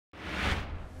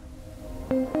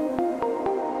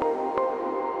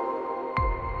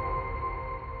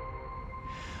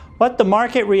What the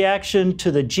market reaction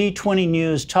to the G20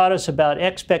 news taught us about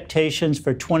expectations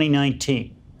for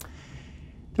 2019.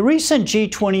 The recent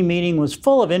G20 meeting was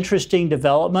full of interesting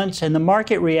developments, and the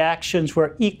market reactions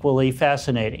were equally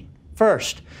fascinating.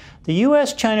 First, the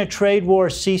U.S.-China trade war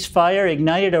ceasefire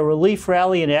ignited a relief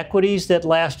rally in equities that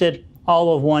lasted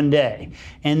all of one day,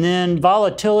 and then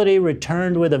volatility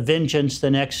returned with a vengeance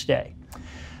the next day.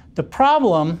 The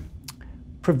problem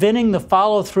preventing the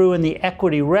follow-through in the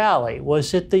equity rally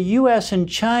was that the U.S. and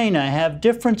China have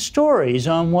different stories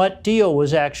on what deal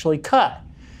was actually cut.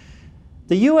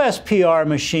 The U.S. PR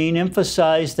machine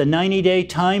emphasized the 90-day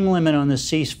time limit on the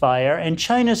ceasefire and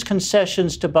China's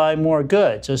concessions to buy more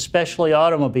goods, especially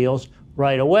automobiles,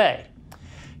 right away.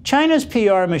 China's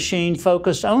PR machine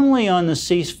focused only on the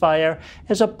ceasefire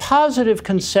as a positive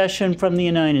concession from the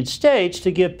United States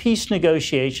to give peace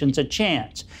negotiations a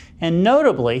chance. And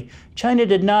notably, China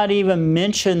did not even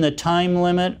mention the time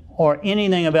limit or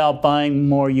anything about buying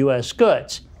more U.S.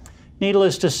 goods.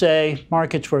 Needless to say,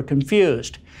 markets were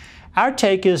confused. Our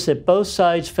take is that both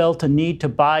sides felt a need to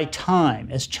buy time,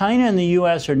 as China and the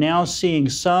U.S. are now seeing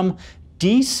some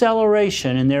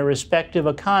deceleration in their respective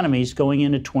economies going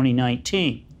into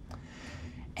 2019.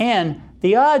 And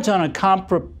the odds on a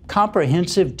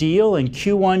comprehensive deal in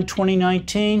Q1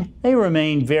 2019, they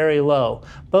remain very low.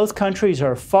 Both countries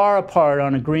are far apart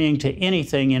on agreeing to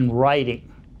anything in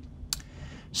writing.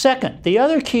 Second, the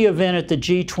other key event at the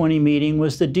G20 meeting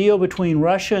was the deal between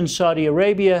Russia and Saudi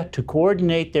Arabia to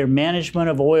coordinate their management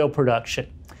of oil production.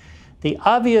 The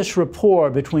obvious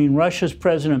rapport between Russia's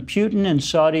President Putin and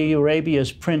Saudi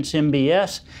Arabia's Prince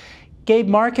MBS gave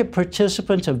market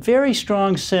participants a very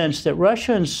strong sense that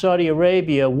Russia and Saudi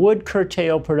Arabia would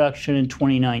curtail production in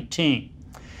 2019.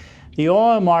 The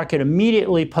oil market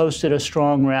immediately posted a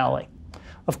strong rally.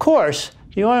 Of course,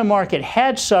 the oil market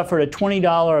had suffered a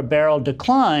 $20 a barrel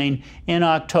decline in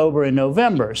October and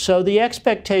November, so the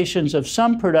expectations of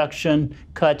some production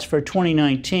cuts for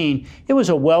 2019, it was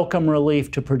a welcome relief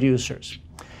to producers.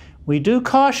 We do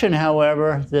caution,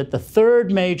 however, that the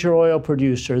third major oil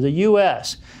producer, the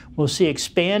U.S., will see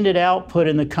expanded output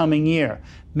in the coming year,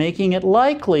 making it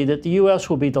likely that the U.S.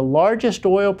 will be the largest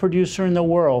oil producer in the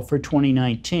world for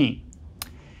 2019.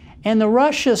 And the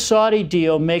Russia-Saudi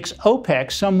deal makes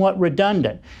OPEC somewhat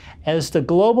redundant, as the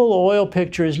global oil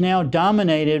picture is now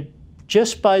dominated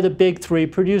just by the big three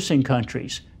producing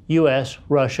countries, U.S.,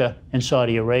 Russia, and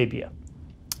Saudi Arabia.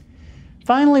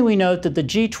 Finally, we note that the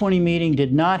G20 meeting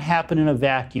did not happen in a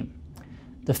vacuum.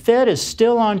 The Fed is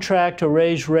still on track to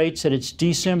raise rates at its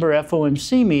December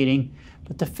FOMC meeting,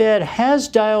 but the Fed has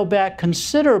dialed back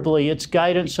considerably its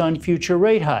guidance on future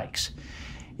rate hikes.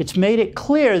 It's made it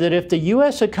clear that if the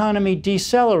U.S. economy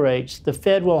decelerates, the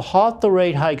Fed will halt the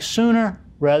rate hike sooner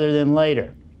rather than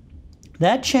later.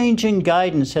 That change in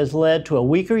guidance has led to a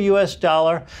weaker U.S.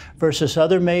 dollar versus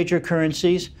other major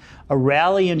currencies, a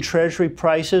rally in Treasury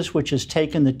prices, which has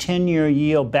taken the 10-year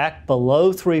yield back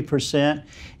below 3%,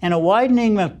 and a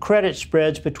widening of credit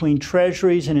spreads between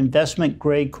Treasuries and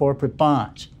investment-grade corporate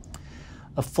bonds.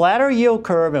 A flatter yield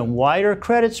curve and wider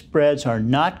credit spreads are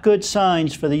not good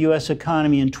signs for the U.S.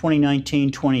 economy in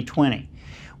 2019-2020.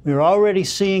 We are already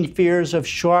seeing fears of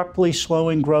sharply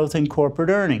slowing growth in corporate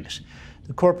earnings.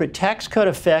 The corporate tax cut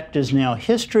effect is now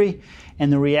history,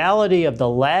 and the reality of the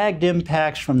lagged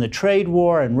impacts from the trade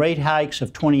war and rate hikes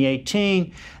of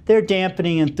 2018, they're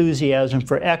dampening enthusiasm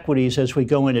for equities as we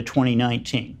go into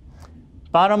 2019.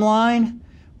 Bottom line,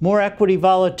 more equity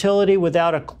volatility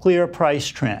without a clear price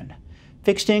trend.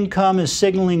 Fixed income is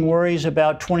signaling worries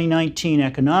about 2019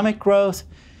 economic growth,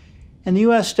 and the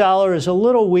U.S. dollar is a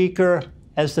little weaker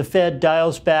as the Fed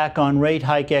dials back on rate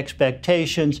hike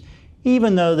expectations,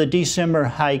 even though the December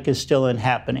hike is still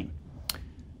happening.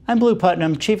 I'm Blue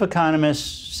Putnam, Chief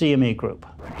Economist, CME Group.